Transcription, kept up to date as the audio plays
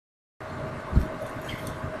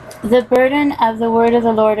The burden of the word of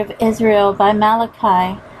the Lord of Israel by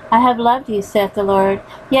Malachi. I have loved you, saith the Lord.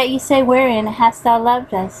 Yet ye say, wherein hast thou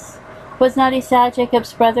loved us? Was not Esau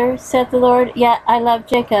Jacob's brother, saith the Lord? Yet I loved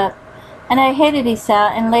Jacob. And I hated Esau,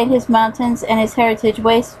 and laid his mountains and his heritage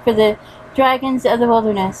waste for the dragons of the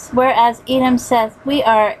wilderness. Whereas Edom saith, we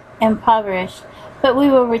are impoverished, but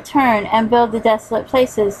we will return and build the desolate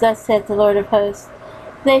places. Thus saith the Lord of hosts.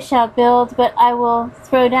 They shall build, but I will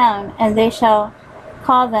throw down, and they shall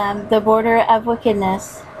call them the border of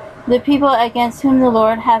wickedness, the people against whom the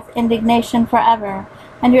Lord hath indignation forever.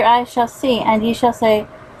 And your eyes shall see, and ye shall say,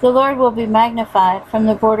 the Lord will be magnified from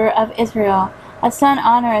the border of Israel. A son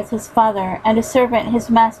honoureth his father, and a servant his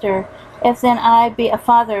master. If then I be a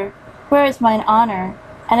father, where is mine honour?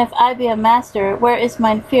 And if I be a master, where is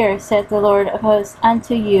mine fear, saith the Lord of hosts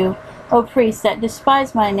unto you, O priests that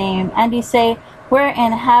despise my name? And ye say,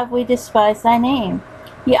 wherein have we despised thy name?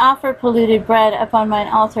 Ye offer polluted bread upon mine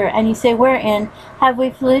altar, and ye say, wherein have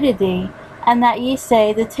we polluted thee? And that ye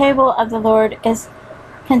say, the table of the Lord is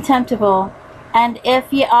contemptible. And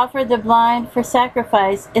if ye offer the blind for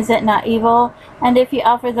sacrifice, is it not evil? And if ye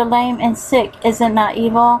offer the lame and sick, is it not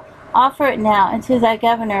evil? Offer it now unto thy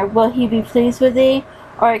governor. Will he be pleased with thee,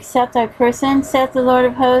 or accept thy person, saith the Lord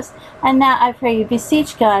of hosts? And now I pray you,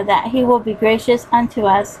 beseech God, that he will be gracious unto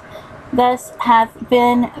us. Thus hath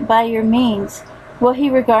been by your means. Will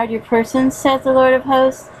he regard your persons, saith the Lord of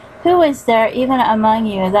hosts? Who is there even among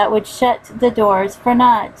you that would shut the doors for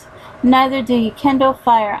naught? Neither do ye kindle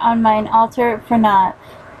fire on mine altar for naught.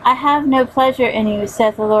 I have no pleasure in you,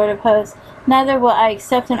 saith the Lord of hosts, neither will I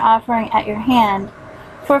accept an offering at your hand.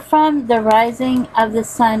 For from the rising of the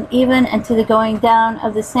sun even unto the going down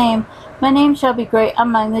of the same, my name shall be great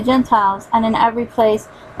among the Gentiles, and in every place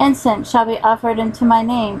incense shall be offered unto my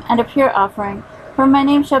name, and a pure offering. For my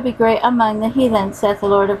name shall be great among the heathen, saith the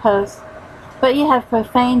Lord of hosts. But ye have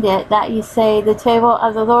profaned it, that ye say, the table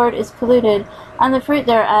of the Lord is polluted, and the fruit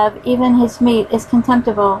thereof, even his meat, is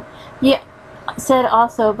contemptible. Ye said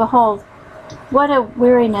also, behold, what a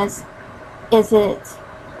weariness is it!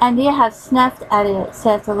 And ye have snuffed at it,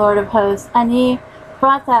 saith the Lord of hosts. And ye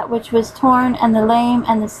brought that which was torn, and the lame,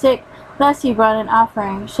 and the sick, thus ye brought an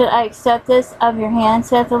offering. Should I accept this of your hand,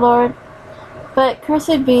 saith the Lord? But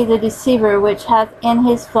cursed be the deceiver which hath in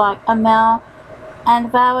his flock a male, and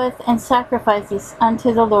voweth and sacrifices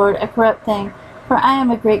unto the Lord a corrupt thing. For I am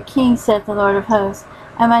a great king, saith the Lord of hosts,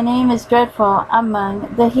 and my name is dreadful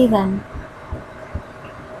among the heathen.